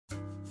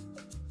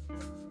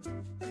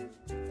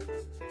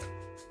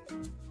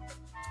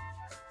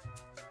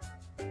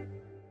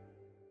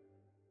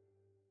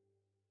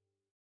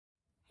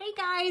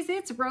Hi guys,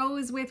 it's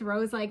Rose with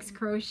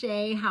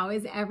Roselikescrochet. How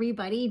is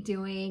everybody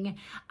doing?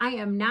 I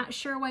am not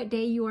sure what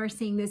day you are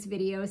seeing this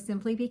video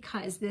simply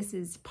because this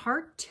is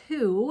part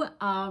 2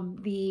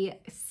 of the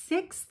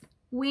 6th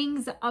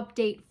wings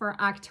update for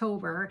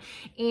October.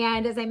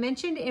 And as I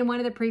mentioned in one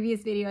of the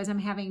previous videos, I'm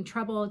having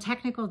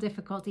technical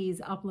difficulties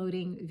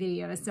uploading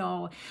videos.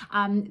 So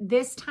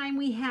this time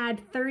we had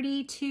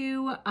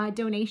 32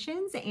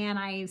 donations and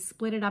I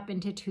split it up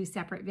into 2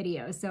 separate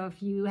videos. So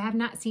if you have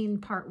not seen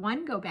part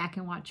 1, go back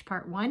and watch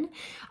part 1.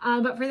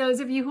 But for those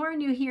of you who are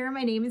new here,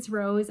 my name is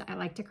Rose. I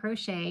like to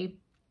crochet.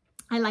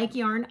 I like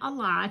yarn a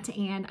lot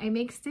and I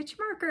make stitch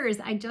markers.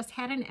 I just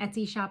had an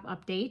Etsy shop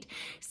update.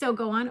 So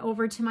go on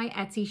over to my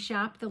Etsy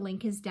shop. The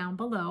link is down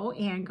below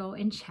and go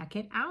and check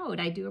it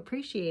out. I do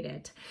appreciate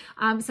it.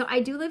 So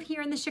I do live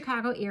here in the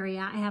Chicago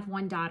area. I have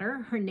one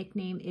daughter. Her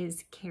nickname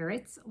is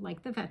Carrots,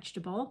 like the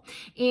vegetable.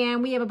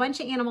 And we have a bunch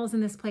of animals in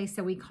this place,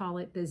 so we call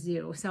it the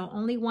zoo. So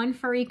only one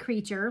furry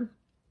creature,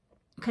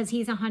 because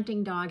he's a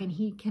hunting dog and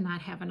he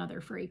cannot have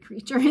another furry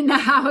creature in the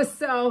house.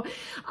 So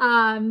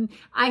I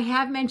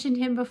have mentioned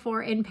him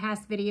before in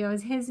past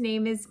videos. His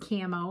name is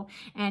Camo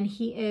and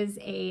he is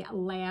a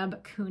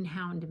lab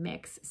coonhound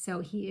mix. So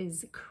he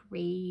is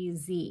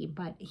crazy,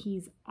 but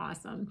he's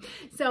awesome.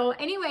 So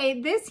anyway,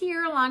 this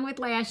year, along with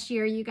last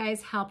year, you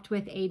guys helped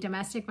with a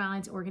domestic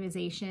violence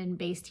organization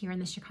based here in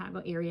the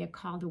Chicago area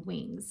called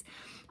Wings.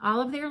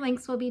 All of their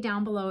links will be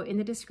down below in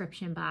the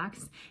description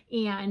box.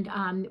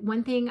 And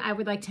one thing I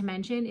would like to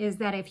mention is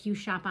that if you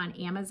shop on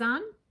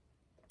Amazon,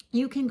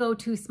 you can go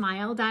to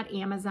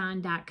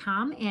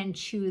smile.amazon.com and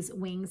choose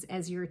Wings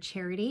as your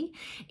charity,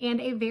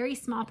 and a very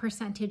small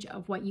percentage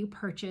of what you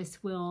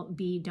purchase will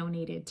be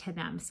donated to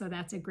them. So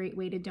that's a great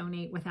way to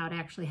donate without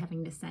actually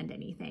having to send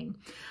anything.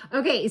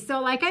 Okay, so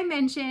like I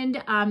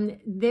mentioned,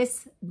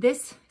 this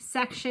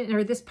section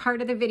or this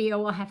part of the video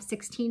will have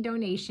 16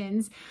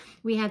 donations.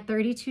 We had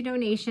 32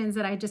 donations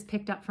that I just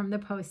picked up from the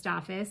post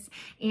office.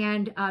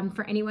 And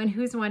for anyone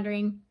who's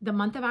wondering, the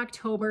month of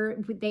October,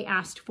 they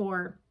asked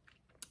for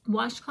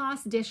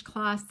washcloths,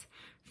 dishcloths,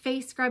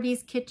 face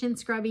scrubbies, kitchen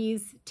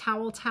scrubbies,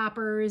 towel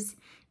toppers,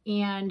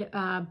 and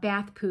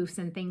bath poofs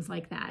and things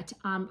like that.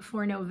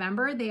 For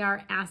November, they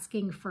are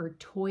asking for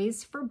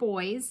toys for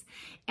boys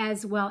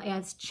as well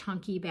as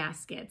chunky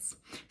baskets.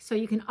 So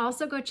you can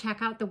also go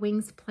check out the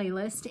Wings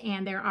playlist,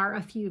 and there are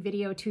a few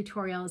video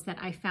tutorials that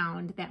I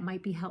found that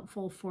might be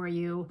helpful for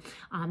you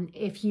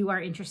if you are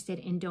interested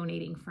in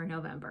donating for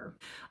November.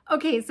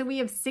 Okay, so we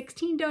have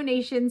 16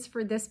 donations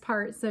for this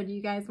part. So do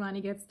you guys want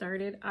to get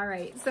started? All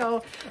right,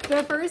 so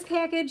the first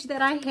package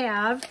that I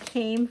have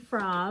came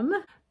from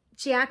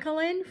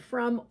Jacqueline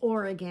from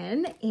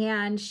Oregon,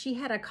 and she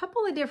had a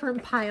couple of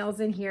different piles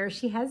in here.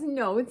 She has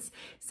notes.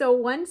 So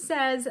one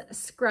says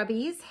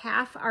Scrubbies,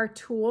 half are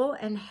tulle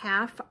and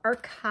half are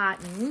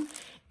cotton.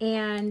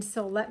 And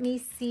so let me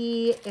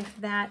see if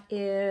that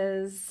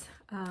is,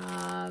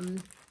 oh,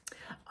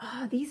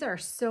 these are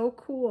so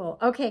cool.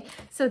 Okay,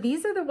 so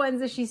these are the ones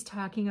that she's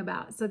talking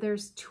about. So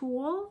there's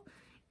tulle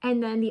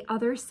and then the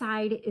other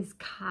side is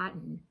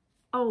cotton.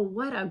 Oh,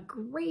 what a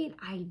great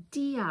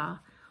idea.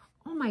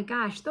 Oh my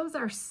gosh, those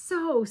are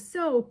so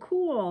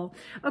cool.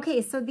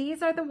 Okay, so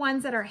these are the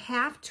ones that are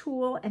half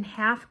tulle and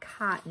half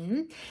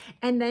cotton.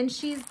 And then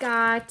she's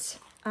got,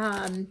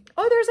 oh,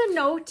 there's a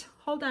note.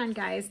 Hold on,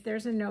 guys,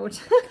 there's a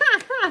note.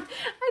 I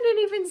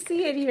didn't even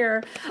see it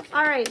here.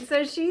 All right,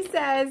 so she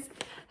says,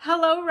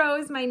 "Hello,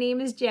 Rose. My name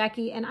is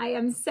Jackie, and I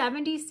am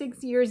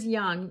 76 years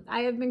young.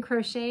 I have been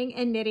crocheting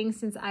and knitting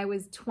since I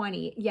was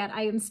 20, yet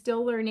I am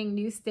still learning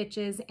new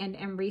stitches and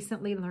am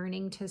recently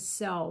learning to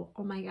sew."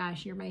 Oh my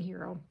gosh, you're my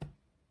hero.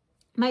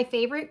 "My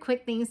favorite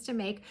quick things to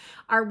make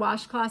are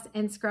washcloths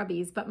and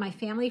scrubbies, but my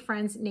family,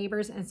 friends,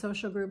 neighbors, and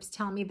social groups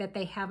tell me that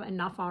they have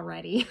enough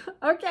already."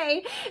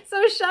 Okay,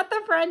 so shut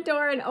the front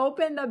door and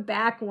open the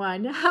back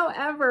one.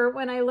 However,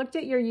 when I looked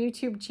at your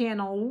YouTube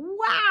channel,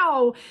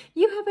 wow,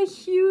 you have a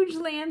huge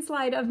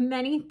landslide of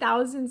many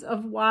thousands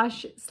of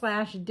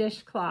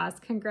wash/dishcloths.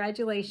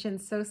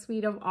 Congratulations, so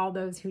sweet of all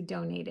those who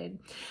donated.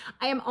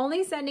 I am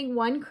only sending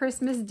one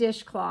Christmas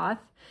dishcloth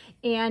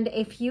and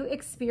a few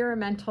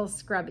experimental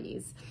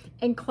scrubbies.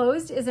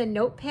 Enclosed is a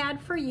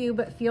notepad for you,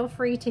 but feel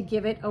free to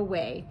give it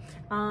away.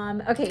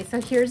 Okay, so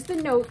here's the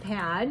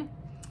notepad.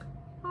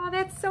 Oh,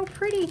 that's so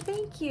pretty,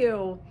 thank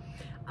you.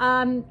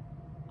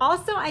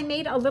 Also, I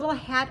made a little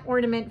hat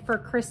ornament for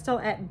Crystal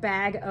at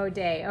Bag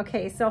O'Day.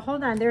 Okay, so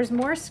hold on, there's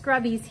more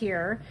scrubbies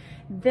here.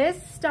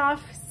 This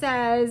stuff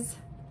says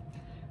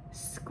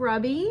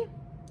Scrubby,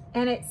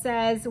 and it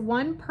says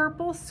one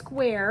purple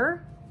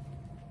square,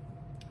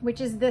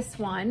 which is this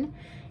one,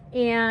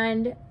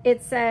 and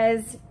it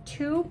says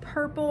 2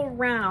 purple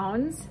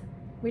rounds,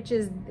 which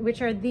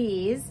are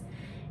these,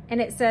 and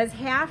it says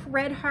half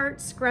Red Heart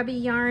Scrubby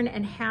yarn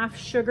and half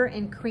sugar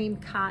and cream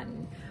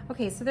cotton.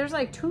 Okay, so there's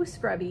like 2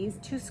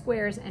 scrubbies, 2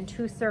 squares, and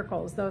 2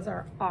 circles. Those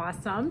are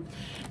awesome.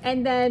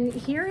 And then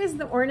here is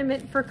the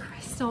ornament for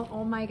Crystal.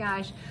 Oh my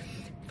gosh.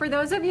 For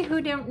those of you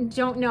who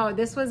don't know,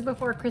 this was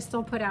before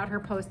Crystal put out her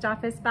post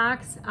office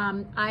box.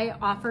 I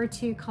offer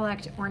to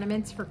collect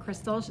ornaments for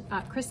Crystal.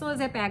 Crystal is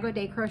at Bag O'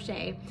 Day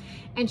Crochet,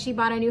 and she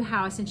bought a new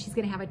house, and she's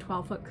gonna have a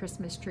 12-foot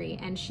Christmas tree,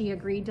 and she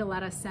agreed to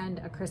let us send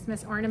a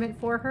Christmas ornament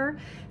for her.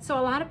 So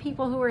a lot of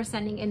people who are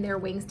sending in their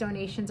wings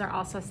donations are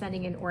also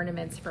sending in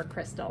ornaments for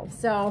Crystal.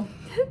 So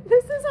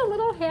this is a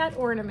little hat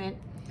ornament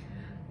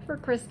for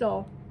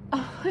Crystal.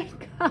 Oh my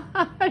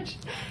gosh,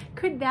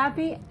 could that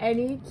be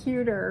any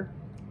cuter?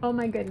 Oh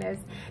my goodness.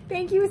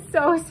 Thank you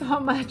so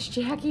much,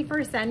 Jackie,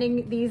 for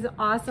sending these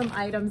awesome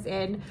items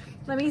in.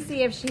 Let me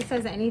see if she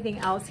says anything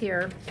else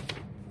here.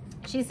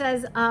 She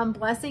says,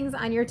 blessings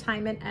on your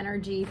time and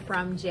energy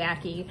from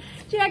Jackie.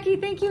 Jackie,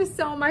 thank you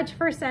so much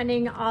for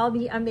sending all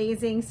the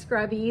amazing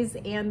scrubbies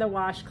and the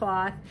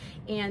washcloth.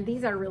 And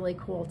these are really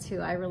cool too.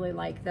 I really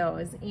like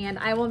those. And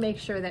I will make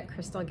sure that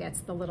Crystal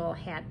gets the little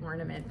hat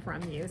ornament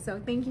from you.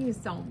 So thank you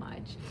so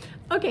much.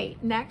 Okay,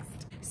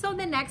 next. So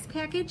the next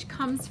package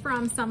comes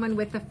from someone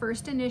with the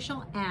first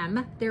initial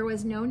M. There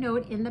was no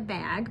note in the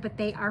bag, but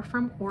they are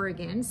from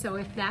Oregon. So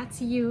if that's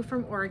you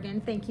from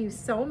Oregon, thank you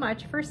so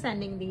much for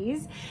sending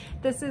these.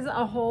 This is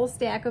a whole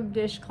stack of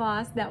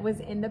dishcloths that was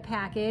in the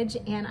package,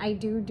 and I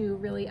do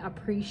really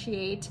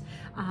appreciate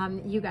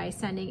you guys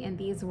sending in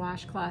these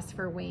washcloths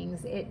for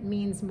wings. It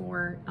means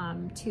more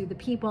to the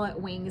people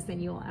at Wings than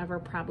you'll ever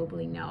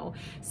probably know.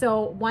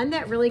 So one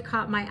that really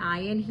caught my eye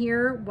in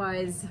here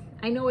was,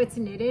 I know it's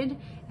knitted,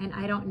 and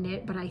I don't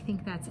knit, but I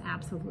think that's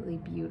absolutely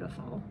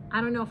beautiful.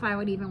 I don't know if I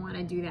would even want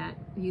to do that,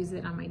 use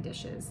it on my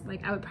dishes.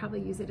 Like, I would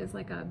probably use it as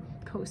like a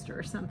coaster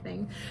or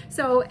something.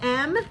 So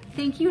M,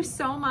 thank you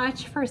so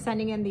much for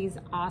sending in these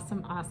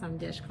awesome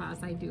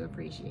dishcloths. I do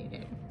appreciate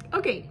it.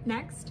 Okay,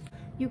 next.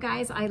 You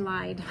guys, I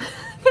lied.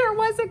 There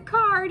was a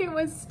card. It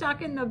was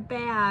stuck in the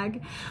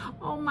bag.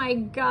 Oh my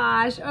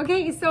gosh.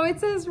 Okay, so it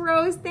says,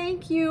 Rose,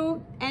 thank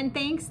you. And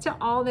thanks to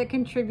all that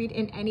contribute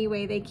in any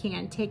way they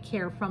can. Take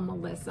care, from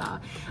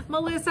Melissa.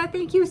 Melissa,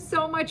 thank you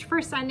so much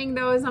for sending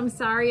those. I'm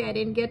sorry I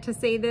didn't get to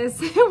say this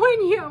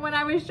when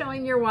I was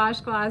showing your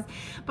washcloths.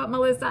 But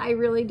Melissa, I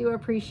really do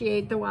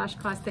appreciate the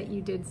washcloths that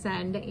you did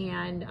send.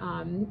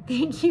 And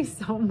thank you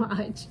so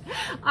much.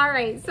 All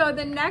right, so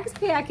the next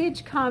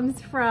package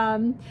comes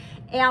from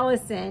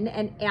Allison,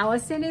 and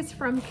Allison is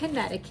from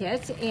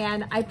Connecticut,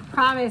 and I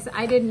promise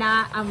I did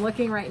not, I'm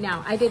looking right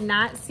now, I did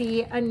not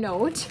see a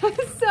note.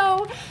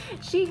 So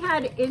she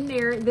had in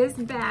there this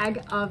bag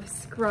of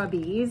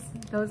Scrubbies.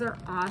 Those are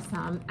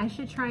awesome. I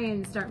should try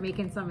and start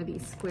making some of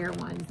these square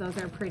ones. Those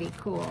are pretty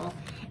cool.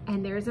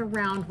 And there's a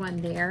round one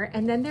there,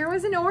 and then there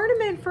was an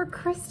ornament for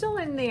Crystal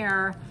in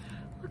there.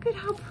 Look at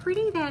how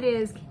pretty that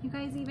is. Can you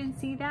guys even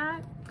see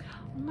that?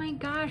 Oh my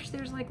gosh,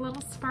 there's like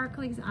little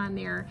sparklies on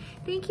there.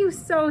 Thank you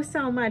so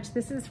much.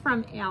 This is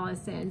from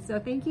Allison,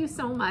 so thank you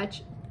so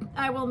much.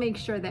 I will make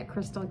sure that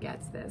Crystal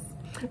gets this.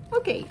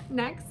 Okay,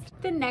 next.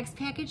 The next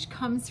package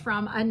comes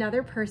from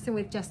another person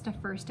with just a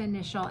first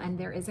initial, and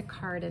there is a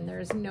card and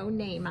there's no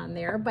name on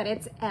there, but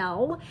it's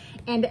L,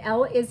 and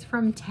L is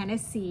from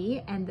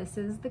Tennessee, and this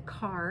is the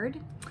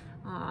card.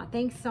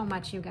 Thanks so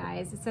much, you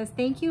guys. It says,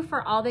 thank you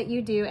for all that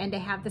you do and to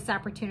have this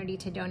opportunity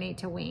to donate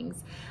to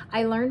Wings.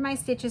 I learned my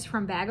stitches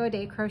from Bag O'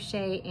 Day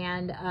Crochet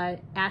and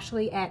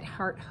Ashley at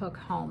Heart Hook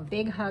Home.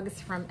 Big hugs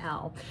from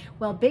Elle.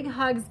 Well, big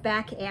hugs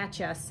back at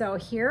you. So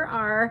here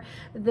are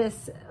the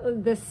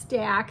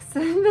stacks,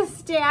 the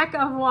stack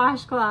of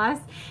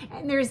washcloths,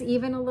 and there's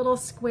even a little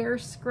square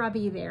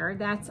scrubby there.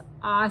 That's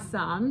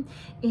awesome.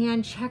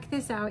 And check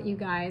this out, you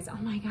guys.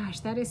 Oh my gosh,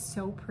 that is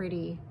so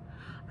pretty.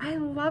 I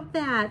love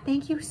that.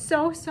 Thank you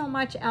so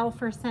much, Elle,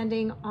 for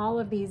sending all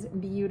of these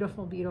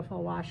beautiful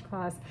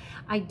washcloths.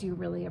 I do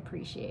really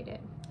appreciate it.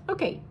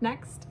 Okay,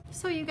 next.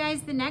 So you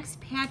guys, the next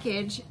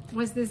package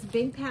was this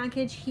big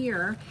package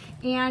here,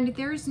 and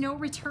there's no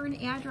return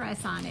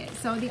address on it.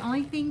 So the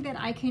only thing that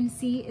I can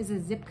see is a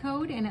zip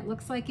code, and it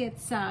looks like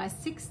it's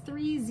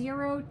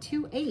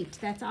 63028.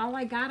 That's all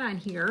I got on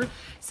here.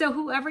 So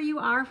whoever you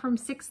are from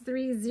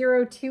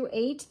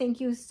 63028,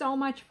 thank you so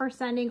much for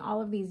sending all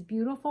of these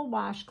beautiful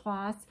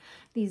washcloths,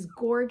 these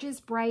gorgeous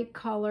bright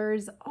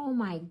colors. Oh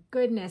my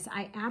goodness,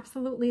 I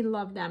absolutely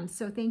love them.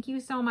 So thank you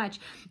so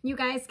much. You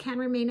guys can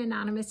remain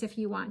anonymous if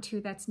you want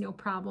to. That's no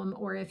problem.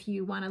 Or if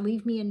you want to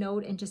leave me a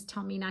note and just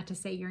tell me not to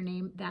say your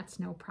name, that's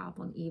no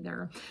problem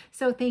either.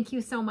 So thank you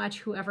so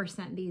much, whoever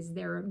sent these.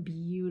 They're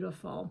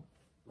beautiful.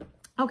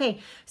 Okay,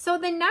 so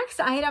the next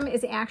item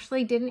is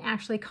didn't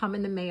actually come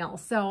in the mail.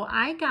 So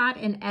I got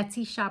an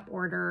Etsy shop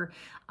order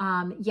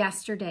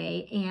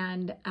yesterday,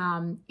 and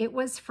it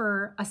was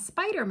for a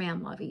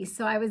Spider-Man lovey.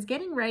 So I was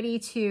getting ready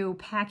to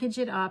package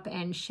it up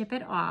and ship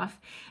it off,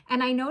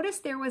 and I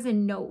noticed there was a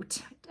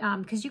note,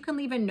 because you can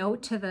leave a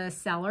note to the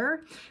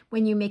seller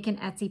when you make an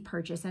Etsy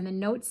purchase, and the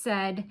note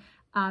said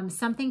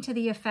something to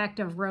the effect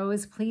of,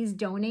 Rose, please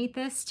donate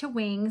this to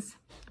Wings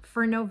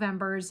for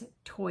November's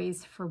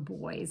Toys for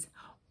Boys.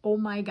 Oh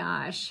my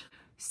gosh.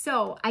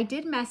 So I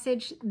did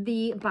message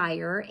the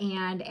buyer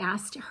and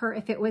asked her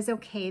if it was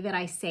okay that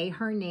I say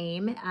her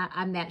name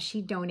and that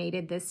she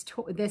donated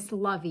this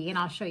lovey, and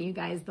I'll show you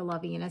guys the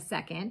lovey in a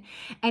second.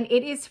 And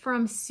it is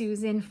from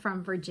Susan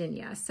from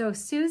Virginia. So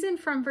Susan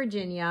from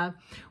Virginia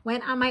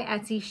went on my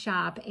Etsy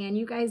shop, and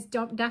you guys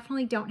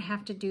definitely don't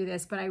have to do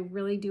this, but I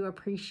really do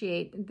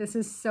appreciate, this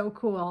is so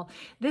cool.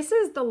 This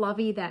is the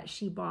lovey that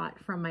she bought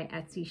from my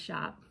Etsy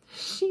shop.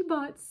 She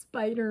bought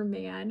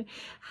Spider-Man.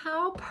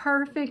 How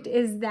perfect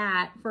is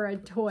that for a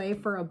toy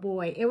for a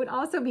boy? It would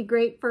also be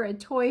great for a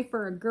toy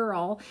for a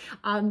girl,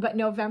 but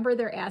November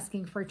they're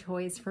asking for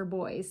toys for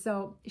boys.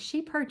 So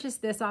she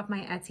purchased this off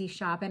my Etsy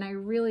shop, and I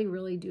really,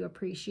 really do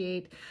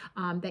appreciate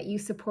that you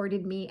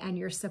supported me and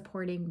you're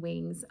supporting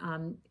Wings.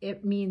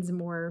 It means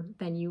more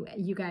than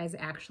you guys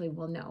actually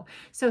will know.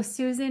 So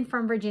Susan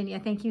from Virginia,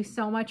 thank you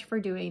so much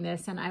for doing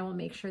this, and I will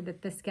make sure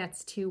that this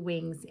gets to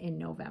Wings in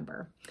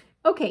November.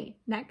 Okay,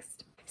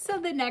 next. So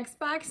the next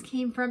box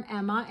came from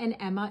Emma, and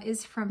Emma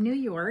is from New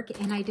York,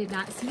 and I did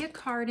not see a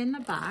card in the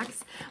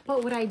box,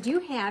 but what I do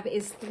have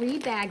is 3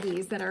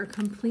 baggies that are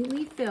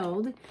completely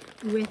filled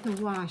with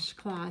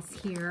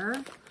washcloths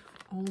here.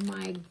 Oh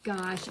my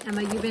gosh,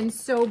 Emma, you've been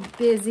so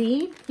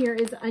busy. Here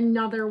is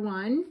another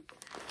one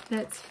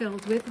that's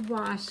filled with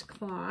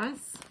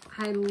washcloths.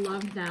 I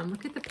love them.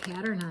 Look at the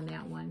pattern on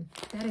that one.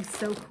 That is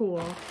so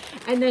cool.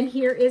 And then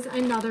here is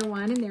another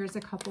one, and there's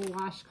a couple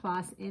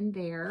washcloths in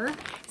there.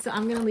 So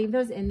I'm going to leave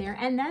those in there.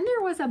 And then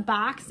there was a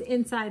box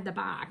inside the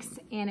box,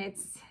 and it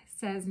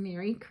says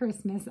Merry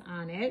Christmas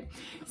on it.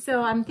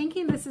 So I'm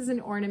thinking this is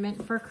an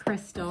ornament for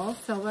Crystal.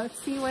 So let's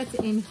see what's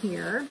in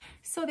here.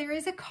 So there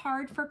is a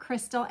card for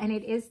Crystal, and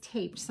it is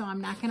taped, so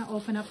I'm not going to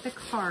open up the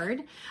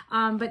card.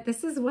 But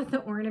this is what the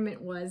ornament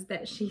was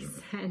that she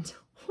sent.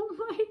 Oh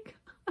my God.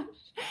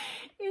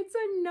 It's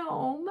a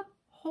gnome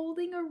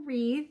holding a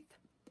wreath.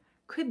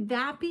 Could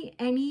that be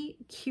any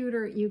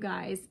cuter, you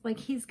guys? Like,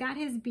 he's got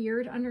his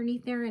beard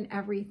underneath there and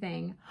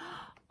everything.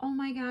 Oh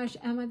my gosh,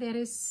 Emma, that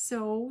is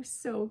so,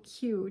 so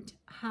cute.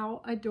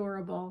 How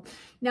adorable.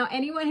 Now,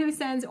 anyone who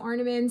sends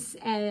ornaments,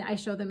 and I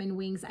show them in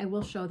Wings, I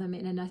will show them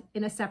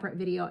in a separate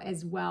video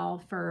as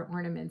well for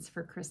ornaments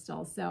for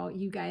Crystal. So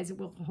you guys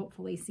will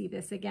hopefully see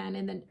this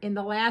again in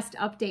the last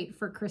update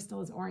for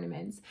Crystal's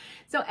ornaments.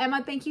 So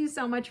Emma, thank you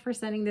so much for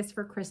sending this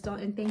for Crystal,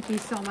 and thank you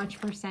so much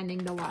for sending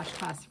the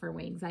washcloths for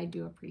Wings. I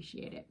do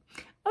appreciate it.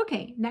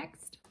 Okay,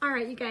 next. All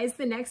right, you guys,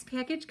 the next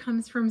package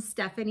comes from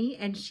Stephanie,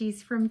 and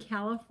she's from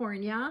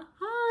California.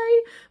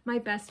 Hi. My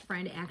best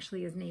friend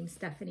actually is named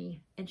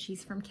Stephanie, and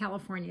she's from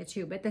California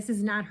too, but this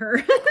is not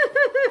her.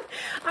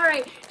 All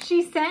right,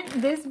 she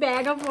sent this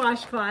bag of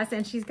washcloths,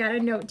 and she's got a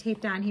note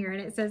taped on here, and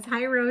it says,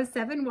 "Hi Rose,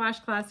 7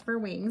 washcloths for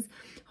Wings.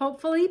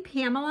 Hopefully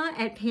Pamela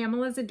at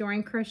Pamela's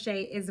Adoring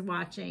Crochet is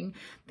watching.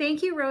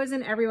 Thank you, Rose,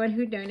 and everyone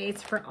who donates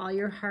for all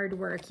your hard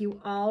work. You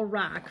all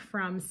rock."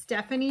 From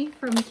Stephanie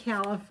from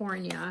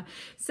California.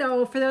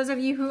 So for those of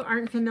you who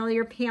aren't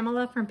familiar,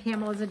 Pamela from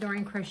Pamela's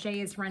Adoring Crochet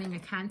is running a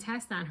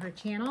contest on her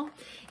channel,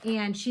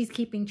 and she's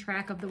keeping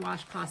track of the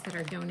washcloths that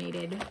are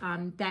donated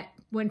that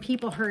when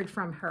people heard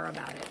from her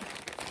about it.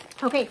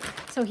 Okay,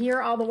 so here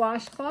are all the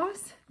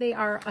washcloths. They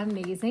are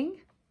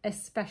amazing,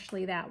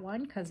 especially that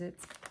one because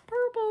it's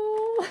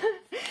purple.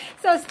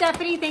 So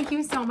Stephanie, thank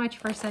you so much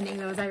for sending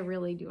those. I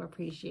really do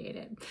appreciate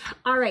it.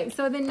 All right,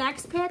 so the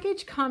next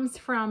package comes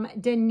from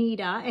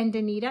Danita, and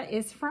Danita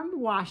is from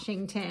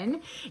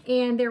Washington.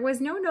 And there was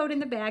no note in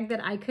the bag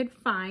that I could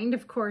find.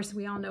 Of course,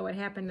 we all know what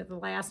happened at the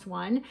last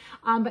one.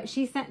 But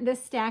she sent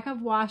this stack of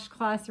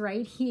washcloths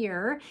right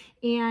here.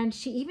 And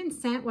she even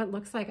sent what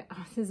looks like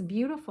this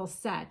beautiful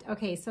set.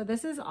 Okay, so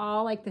this is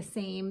all like the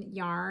same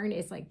yarn.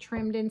 It's like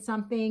trimmed in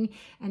something.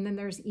 And then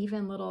there's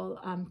even little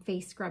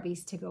face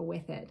scrubbies to go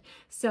with it.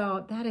 So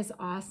that is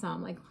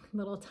awesome, like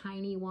little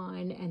tiny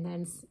one and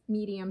then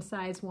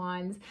medium-sized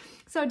ones.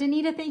 So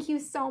Danita, thank you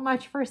so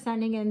much for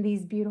sending in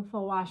these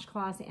beautiful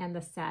washcloths and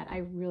the set. I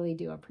really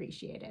do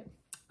appreciate it.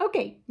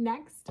 Okay,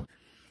 next.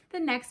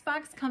 The next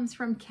box comes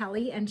from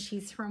Kelly, and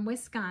she's from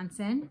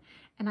Wisconsin.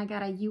 And I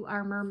got a "You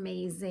are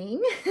mermazing."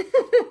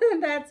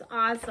 That's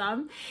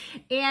awesome.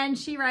 And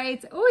she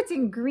writes, oh, it's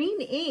in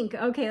green ink.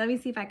 Okay, let me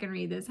see if I can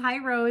read this. "Hi,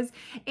 Rose.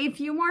 A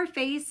few more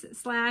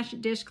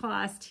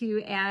face/dishcloths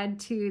to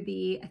add to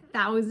the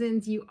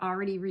thousands you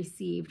already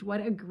received.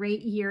 What a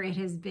great year it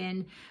has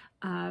been.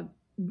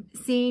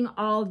 Seeing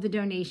all the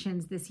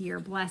donations this year.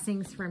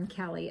 Blessings from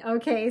Kelly."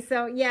 Okay,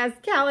 so yes,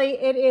 Kelly,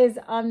 it is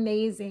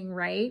amazing,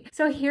 right?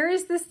 So here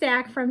is the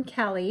stack from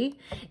Kelly,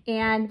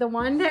 and the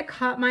one that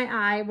caught my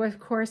eye, of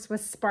course,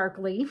 was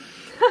sparkly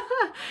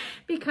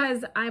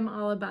because I'm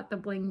all about the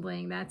bling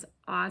bling. That's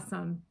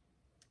awesome.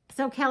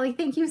 So Kelly,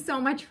 thank you so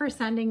much for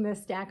sending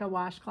this stack of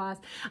washcloths.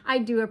 I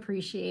do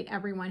appreciate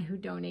everyone who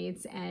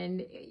donates.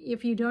 And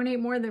if you donate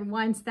more than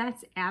once,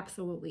 that's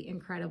absolutely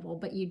incredible,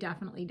 but you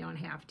definitely don't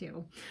have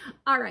to.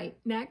 All right,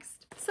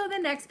 next. So the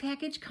next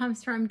package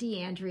comes from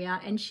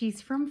DeAndrea, and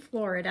she's from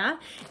Florida.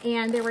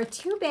 And there were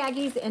 2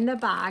 baggies in the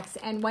box,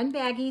 and one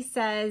baggie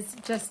says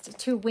just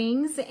 2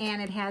 wings,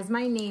 and it has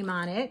my name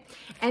on it.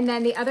 And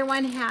then the other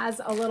one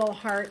has a little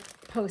heart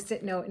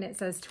Post-it note, and it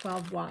says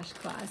 12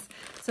 washcloths.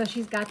 So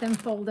she's got them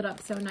folded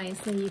up so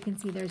nicely. You can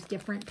see there's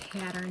different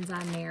patterns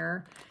on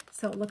there.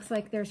 So it looks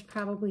like there's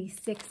probably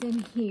 6 in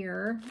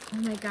here. Oh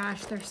my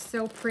gosh, they're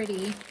so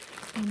pretty.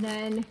 And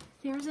then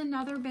there's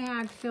another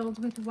bag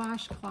filled with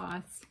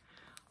washcloths.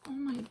 Oh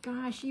my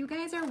gosh, you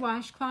guys are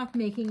washcloth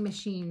making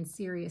machines.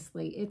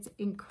 Seriously, it's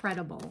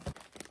incredible.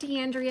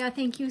 DeAndrea,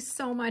 thank you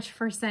so much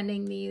for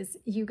sending these.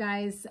 You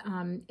guys,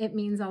 it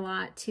means a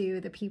lot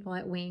to the people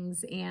at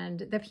Wings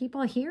and the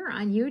people here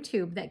on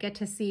YouTube that get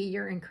to see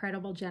your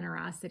incredible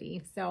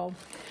generosity. So,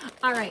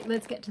 all right,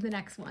 let's get to the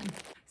next one.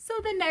 So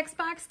the next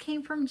box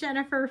came from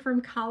Jennifer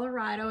from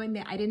Colorado, and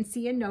I didn't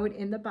see a note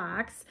in the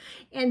box.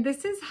 And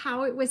this is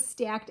how it was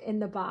stacked in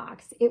the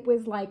box. It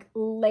was like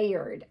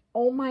layered.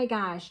 Oh my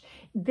gosh.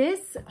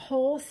 This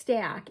whole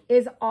stack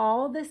is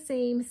all the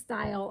same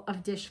style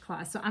of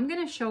dishcloth. So I'm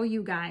going to show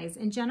you guys.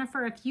 And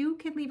Jennifer, if you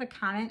could leave a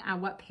comment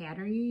on what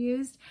pattern you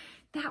used,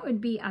 that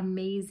would be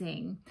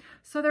amazing.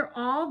 So they're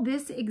all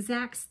this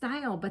exact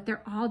style, but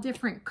they're all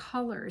different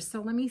colors.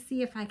 So let me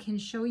see if I can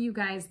show you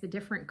guys the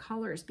different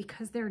colors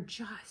because they're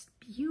just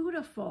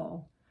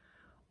beautiful.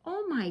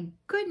 Oh my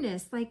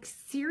goodness, like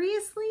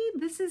seriously,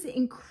 this is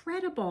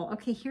incredible.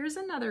 Okay, here's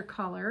another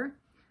color.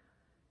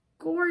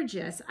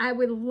 Gorgeous. I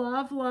would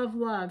love, love,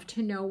 love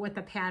to know what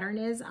the pattern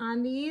is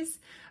on these.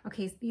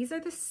 Okay, these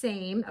are the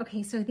same.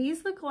 Okay, so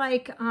these look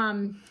like,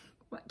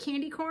 what,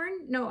 candy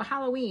corn? No,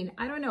 Halloween.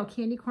 I don't know,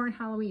 candy corn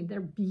Halloween. They're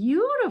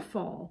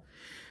beautiful.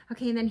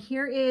 Okay, and then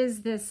here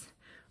is this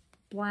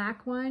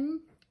black one.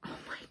 Oh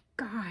my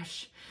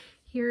gosh.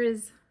 Here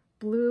is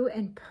blue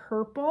and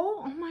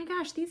purple. Oh my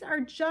gosh, these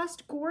are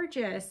just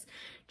gorgeous.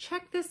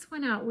 Check this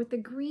one out with the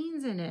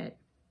greens in it.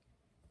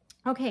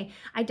 Okay,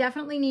 I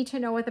definitely need to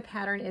know what the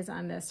pattern is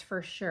on this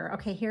for sure.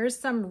 Okay, here's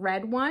some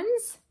red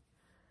ones.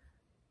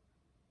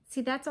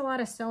 See, that's a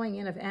lot of sewing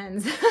in of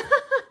ends.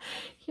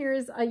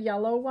 Here's a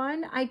yellow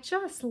one. I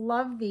just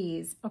love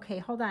these. Okay,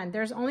 hold on.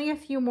 There's only a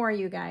few more,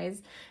 you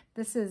guys.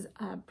 This is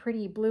a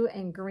pretty blue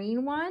and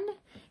green one.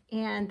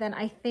 And then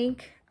I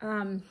think,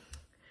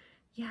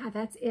 yeah,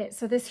 that's it.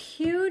 So this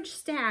huge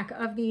stack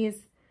of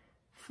these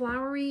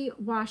flowery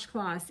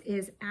washcloths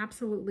is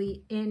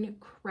absolutely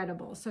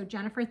incredible. So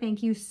Jennifer,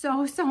 thank you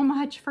so, so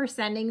much for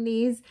sending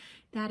these.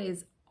 That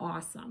is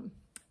awesome.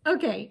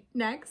 Okay,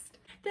 next.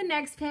 The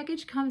next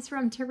package comes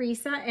from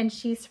Teresa, and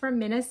she's from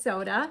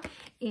Minnesota,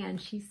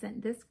 and she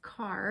sent this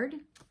card.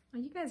 Oh,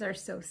 you guys are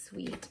so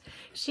sweet.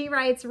 She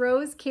writes,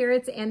 Rose,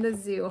 Carrots, and the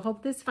Zoo.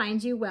 Hope this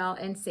finds you well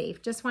and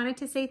safe. Just wanted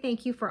to say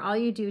thank you for all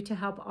you do to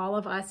help all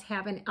of us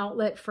have an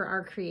outlet for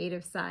our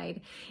creative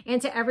side.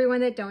 And to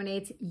everyone that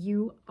donates,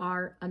 you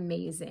are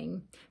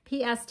amazing.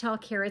 P.S. Tell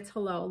Carrots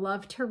hello.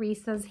 Love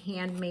Teresa's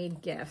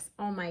handmade gifts.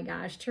 Oh my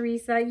gosh,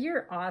 Teresa,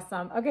 you're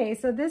awesome. Okay,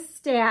 so this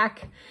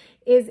stack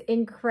is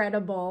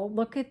incredible.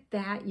 Look at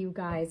that, you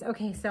guys.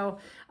 Okay, so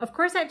of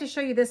course I have to show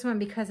you this one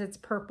because it's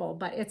purple,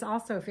 but it's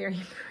also very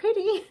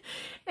pretty.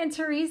 And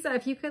Teresa,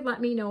 if you could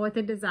let me know what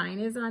the design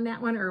is on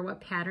that one or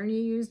what pattern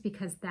you use,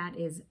 because that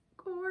is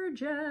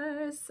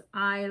gorgeous.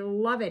 I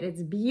love it.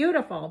 It's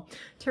beautiful.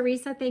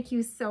 Teresa, thank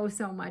you so,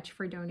 so much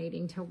for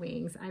donating to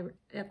Wings.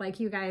 Like,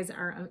 you guys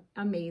are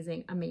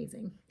amazing,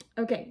 amazing.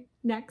 Okay,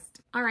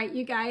 next. All right,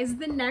 you guys,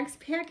 the next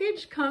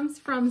package comes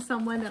from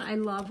someone that I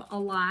love a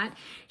lot.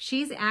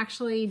 She's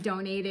actually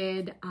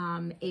donated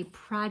a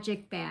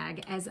project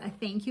bag as a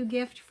thank you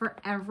gift for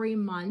every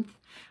month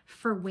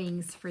for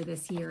Wings for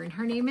this year. And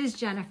her name is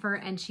Jennifer,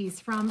 and she's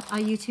from a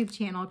YouTube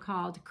channel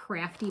called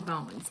Crafty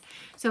Bones.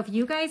 So if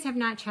you guys have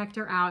not checked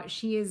her out,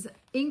 she is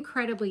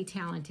incredibly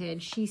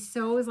talented. She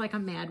sews like a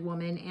mad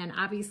woman and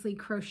obviously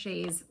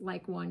crochets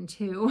like one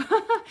too.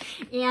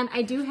 And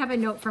I do have a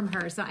note from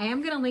her, so I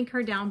am going to link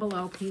her down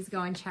below. Please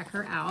go and check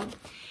her out.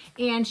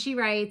 And she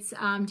writes,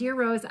 Dear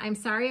Rose, I'm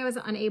sorry I was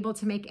unable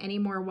to make any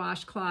more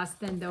washcloths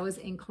than those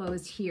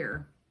enclosed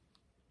here.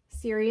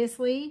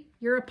 Seriously?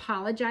 You're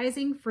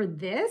apologizing for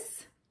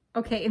this?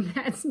 Okay,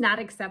 that's not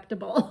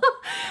acceptable.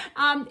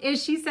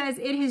 As she says,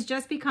 it has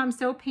just become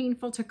so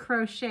painful to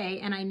crochet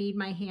and I need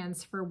my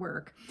hands for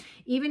work.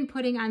 Even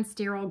putting on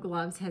sterile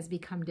gloves has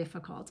become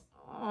difficult.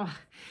 Oh,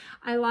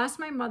 I lost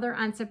my mother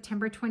on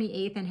September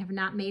 28th and have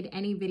not made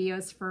any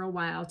videos for a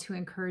while to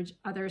encourage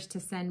others to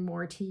send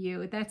more to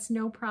you. That's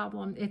no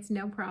problem. It's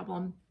no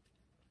problem.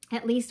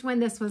 At least when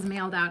this was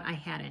mailed out, I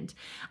hadn't.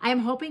 I am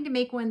hoping to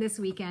make one this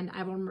weekend.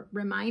 I will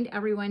remind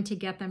everyone to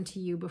get them to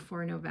you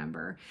before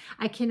November.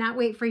 I cannot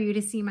wait for you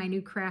to see my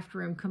new craft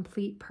room,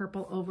 complete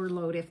purple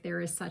overload, if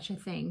there is such a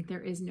thing.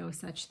 There is no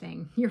such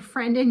thing. Your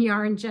friend in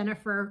yarn,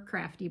 Jennifer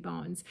Crafty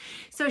Bones.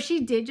 So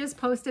she did just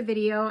post a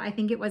video, I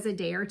think it was a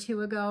day or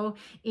two ago,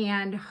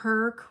 and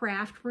her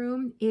craft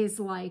room is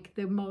like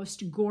the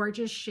most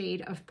gorgeous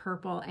shade of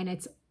purple, and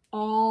it's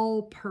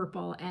all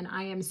purple, and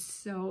I am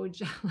so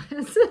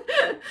jealous.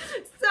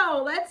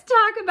 So let's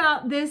talk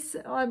about this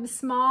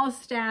small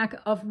stack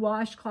of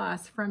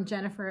washcloths from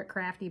Jennifer at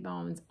Crafty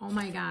Bones. Oh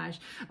my gosh.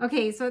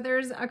 Okay, so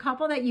there's a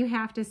couple that you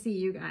have to see,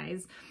 you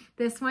guys.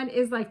 This one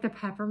is like the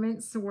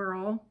peppermint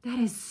swirl. That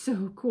is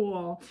so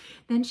cool.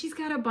 Then she's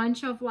got a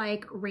bunch of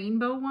like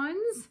rainbow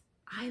ones.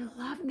 I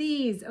love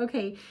these.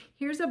 Okay,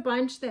 here's a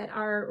bunch that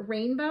are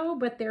rainbow,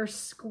 but they're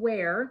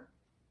square.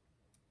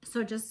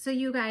 So just so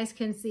you guys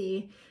can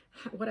see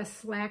what a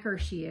slacker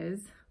she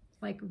is.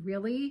 Like,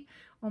 really?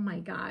 Oh my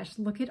gosh,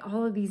 look at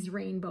all of these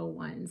rainbow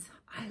ones.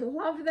 I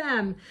love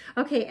them.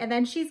 Okay, and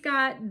then she's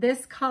got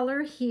this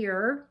color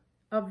here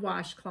of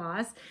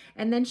washcloths,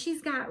 and then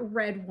she's got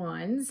red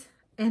ones,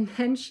 and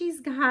then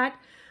she's got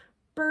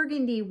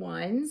burgundy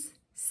ones.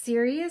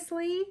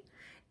 Seriously?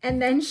 And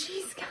then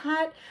she's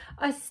got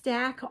a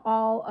stack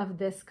all of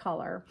this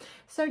color.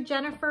 So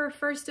Jennifer,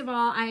 first of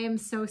all, I am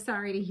so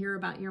sorry to hear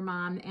about your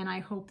mom, and I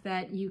hope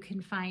that you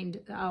can find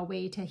a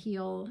way to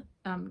heal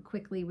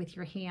quickly with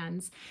your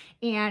hands.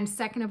 And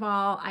second of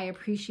all, I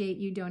appreciate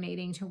you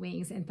donating to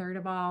Wings. And third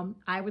of all,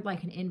 I would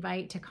like an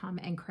invite to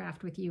come and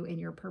craft with you in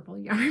your purple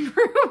yarn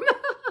room.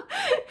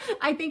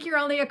 I think you're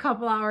only a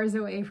couple hours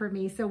away from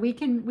me, so we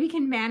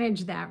can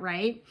manage that,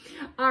 right?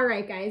 All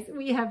right, guys,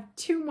 we have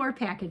 2 more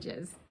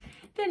packages.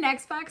 The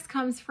next box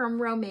comes from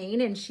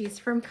Romaine, and she's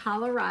from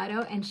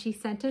Colorado, and she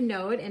sent a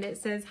note, and it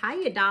says,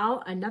 "Hiya,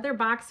 doll, another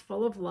box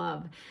full of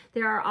love.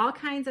 There are all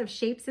kinds of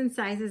shapes and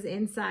sizes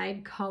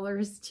inside,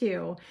 colors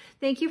too.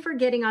 Thank you for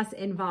getting us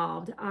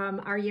involved.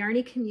 Our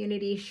Yarny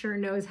community sure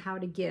knows how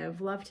to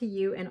give. Love to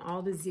you and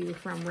all the zoo,"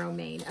 from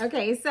Romaine.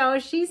 Okay, so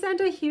she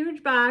sent a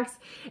huge box,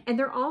 and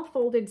they're all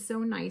folded so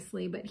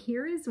nicely, but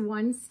here is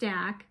one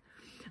stack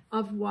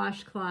of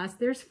washcloths.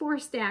 There's 4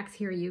 stacks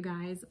here, you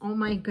guys. Oh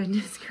my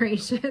goodness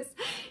gracious.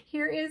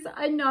 Here is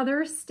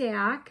another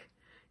stack.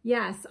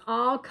 Yes,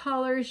 all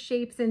colors,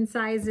 shapes, and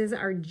sizes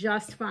are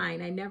just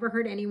fine. I never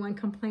heard anyone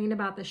complain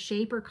about the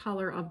shape or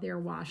color of their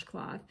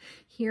washcloth.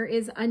 Here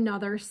is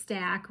another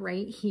stack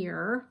right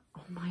here.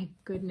 Oh my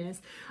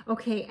goodness.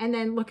 Okay, and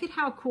then look at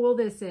how cool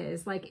this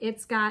is. Like,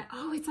 it's got,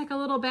 oh, it's like a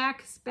little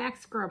back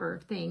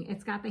scrubber thing.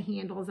 It's got the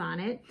handles on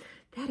it.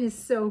 That is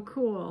so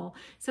cool.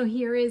 So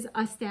here is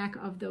a stack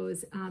of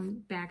those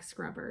back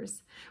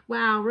scrubbers.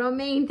 Wow,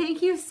 Romaine,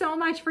 thank you so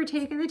much for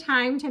taking the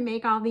time to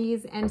make all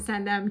these and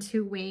send them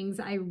to Wings.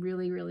 I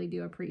really, really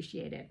do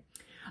appreciate it.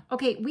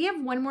 Okay, we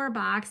have one more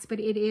box, but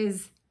it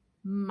is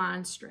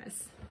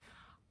monstrous.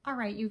 All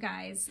right, you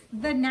guys,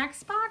 the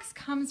next box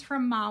comes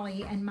from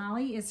Molly, and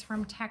Molly is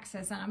from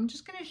Texas, and I'm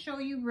just gonna show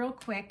you real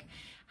quick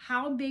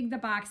how big the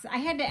box is. I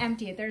had to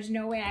empty it. There's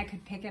no way I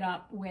could pick it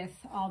up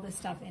with all the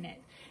stuff in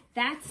it.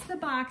 That's the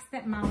box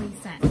that Molly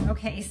sent.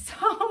 Okay,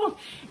 so,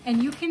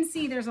 and you can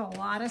see there's a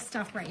lot of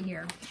stuff right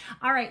here.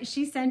 All right,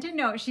 she sent a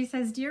note. She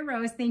says, "Dear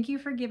Rose, thank you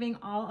for giving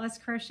all us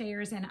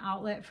crocheters an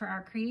outlet for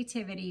our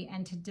creativity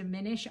and to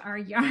diminish our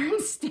yarn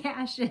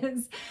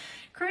stashes.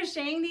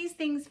 Crocheting these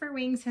things for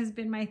Wings has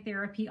been my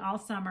therapy all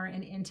summer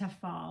and into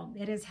fall.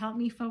 It has helped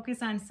me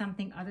focus on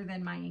something other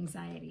than my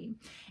anxiety.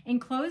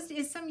 Enclosed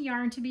is some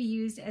yarn to be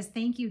used as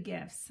thank you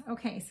gifts."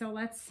 Okay, so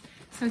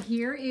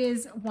here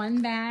is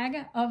one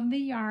bag of the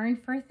yarn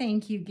for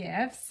thank you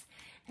gifts.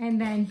 And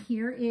then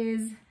here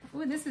is,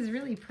 oh, this is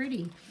really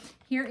pretty.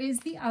 Here is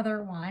the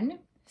other one.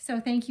 So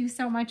thank you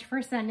so much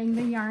for sending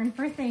the yarn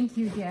for thank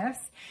you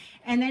gifts.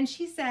 And then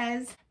she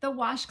says, "The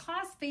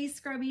washcloths, face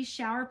scrubbies,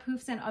 shower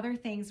poofs, and other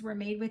things were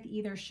made with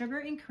either sugar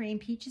and cream,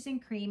 peaches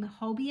and cream,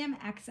 Hobium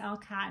XL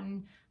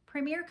cotton,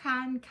 Premier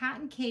cotton,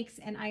 cotton cakes,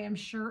 and I am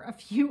sure a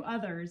few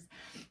others.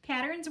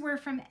 Patterns were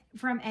from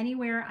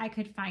anywhere I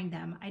could find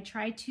them. I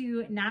tried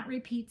to not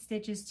repeat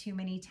stitches too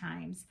many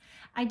times.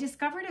 I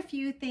discovered a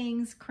few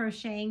things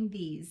crocheting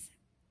these,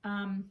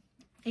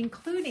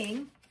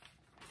 including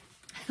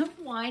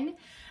one,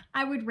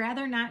 I would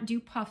rather not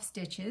do puff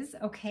stitches.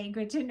 Okay,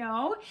 good to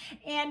know.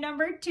 And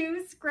number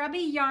 2, scrubby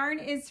yarn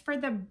is for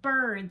the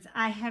birds.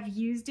 I have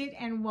used it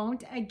and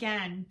won't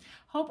again.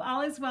 Hope all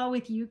is well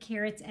with you,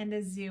 Carrots, and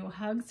the zoo.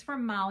 Hugs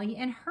from Molly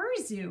and her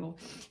zoo.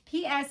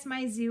 P.S.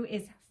 My zoo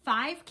is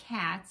 5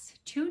 cats,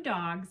 2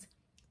 dogs,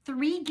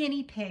 3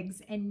 guinea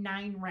pigs, and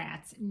 9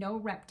 rats. No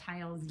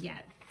reptiles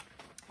yet.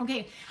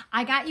 Okay,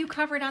 I got you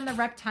covered on the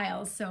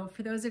reptiles. So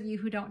for those of you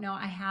who don't know,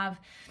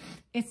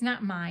 it's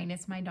not mine,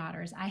 it's my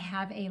daughter's. I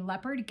have a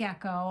leopard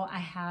gecko,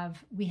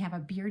 we have a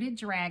bearded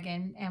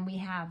dragon, and we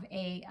have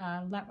a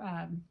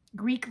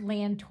Greek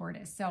land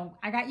tortoise. So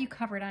I got you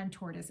covered on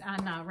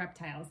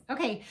reptiles.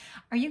 Okay,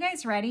 are you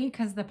guys ready?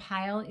 Because the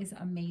pile is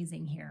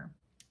amazing here.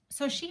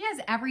 So she has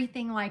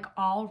everything like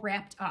all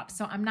wrapped up.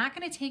 So I'm not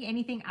going to take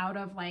anything out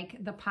of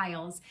like the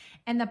piles,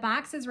 and the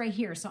box is right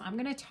here. So I'm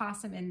going to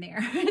toss them in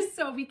there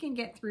so we can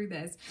get through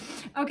this.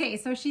 Okay.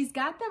 So she's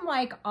got them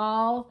like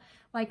all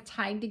like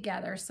tied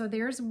together. So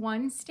there's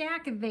one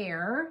stack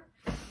there.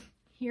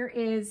 Here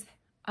is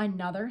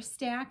another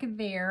stack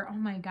there. Oh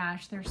my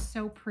gosh, they're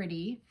so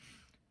pretty.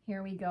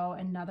 Here we go.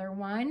 Another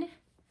one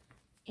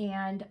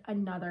and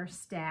another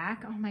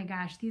stack. Oh my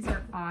gosh, these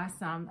are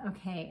awesome.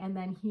 Okay. And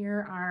then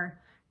here are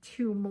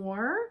two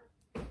more.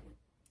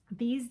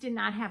 These did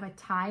not have a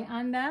tie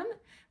on them,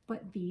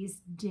 but these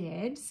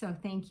did. So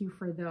thank you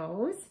for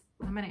those.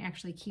 I'm going to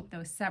actually keep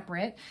those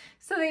separate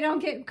so they don't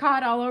get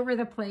caught all over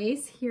the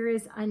place. Here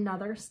is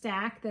another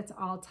stack that's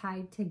all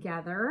tied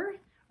together,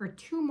 or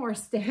two more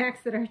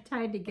stacks that are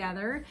tied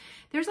together.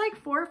 There's like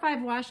 4 or 5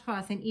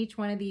 washcloths in each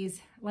one of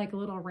these like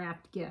little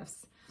wrapped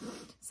gifts.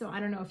 So I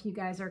don't know if you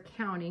guys are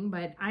counting,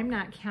 but I'm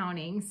not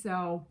counting.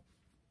 So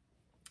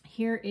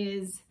here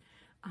is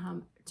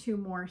 2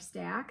 more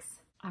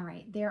stacks. All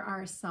right, there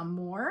are some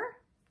more.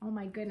 Oh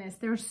my goodness,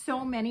 there's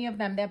so many of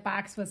them. That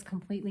box was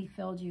completely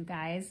filled, you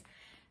guys.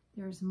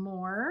 There's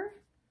more.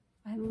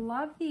 I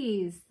love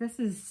these. This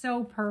is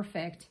so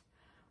perfect.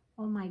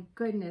 Oh my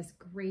goodness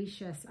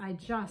gracious. I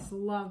just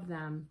love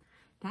them.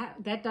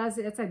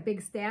 It's a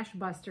big stash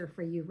buster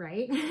for you,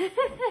 right?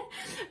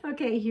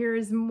 Okay,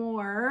 here's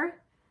more.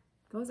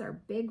 Those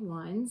are big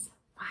ones.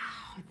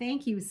 Wow,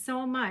 thank you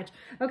so much.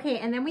 Okay,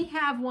 and then we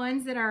have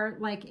ones that are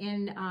like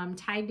in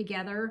tied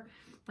together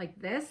like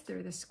this.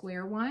 They're the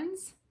square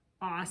ones.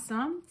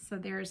 Awesome. So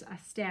there's a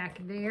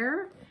stack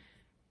there,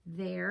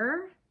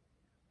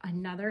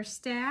 another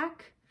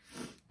stack.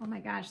 Oh my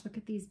gosh, look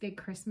at these big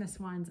Christmas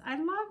ones. I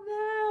love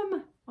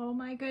them. Oh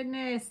my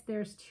goodness.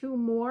 There's 2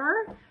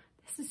 more.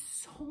 This is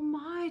so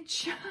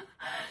much.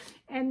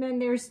 And then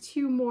there's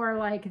 2 more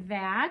like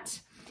that.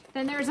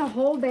 Then there's a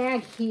whole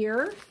bag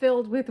here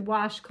filled with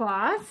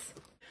washcloths.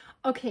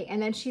 Okay, and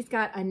then she's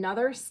got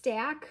another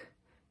stack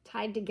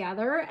tied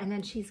together, and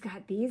then she's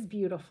got these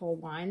beautiful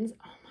ones.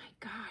 Oh my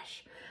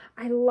gosh,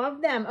 I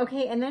love them.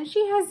 Okay, and then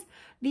she has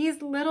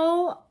these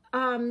little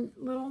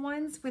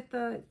ones with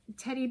the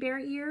teddy bear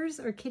ears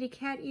or kitty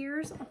cat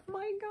ears. Oh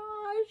my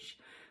gosh,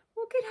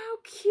 look at how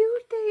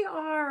cute they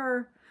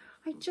are.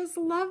 I just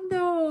love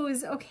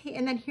those. Okay,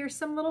 and then here's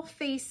some little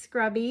face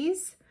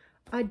scrubbies.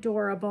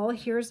 Adorable.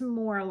 Here's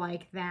more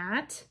like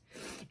that.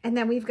 And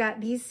then we've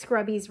got these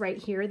scrubbies right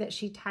here that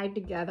she tied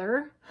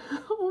together.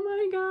 Oh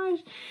my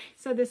gosh.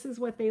 So this is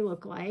what they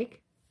look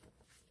like.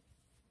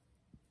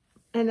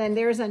 And then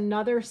there's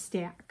another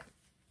stack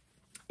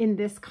in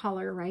this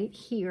color right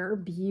here.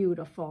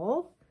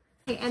 Beautiful.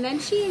 Okay, and then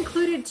she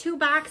included 2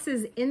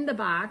 boxes in the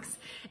box,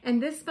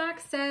 and this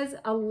box says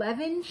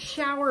 11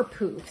 shower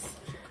poofs.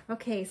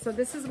 Okay, so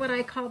this is what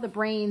I call the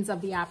brains of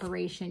the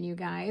operation, you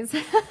guys.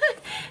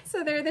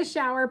 So they're the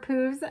shower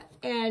poofs,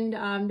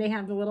 and they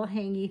have the little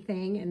hangy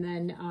thing, and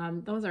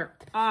then those are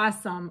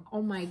awesome.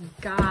 Oh my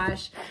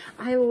gosh,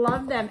 I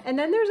love them. And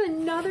then there's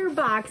another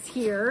box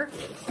here,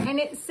 and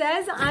it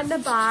says on the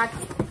box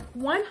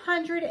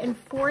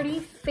 140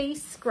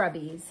 face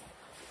scrubbies.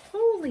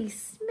 Holy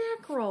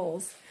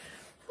smackerels.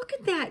 Look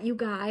at that, you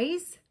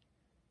guys.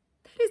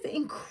 That is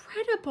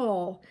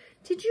incredible.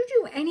 Did you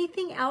do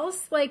anything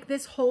else like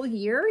this whole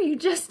year? You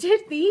just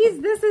did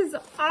these? This is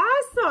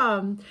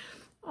awesome.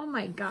 Oh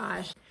my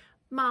gosh.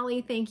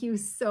 Molly, thank you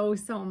so,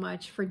 so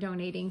much for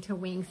donating to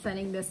Wing,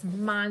 sending this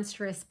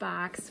monstrous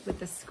box with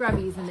the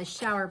scrubbies and the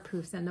shower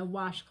poofs and the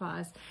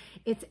washcloths.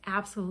 It's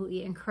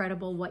absolutely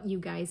incredible what you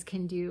guys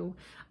can do.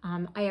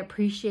 I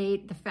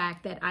appreciate the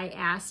fact that I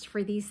asked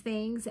for these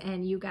things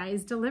and you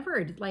guys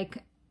delivered like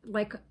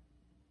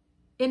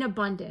in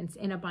abundance.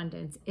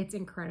 It's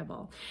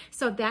incredible.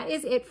 So that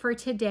is it for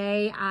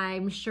today.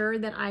 I'm sure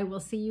that I will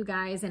see you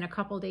guys in a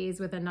couple days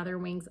with another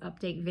Wings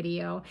update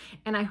video,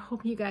 and I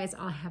hope you guys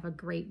all have a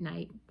great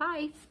night.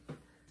 Bye.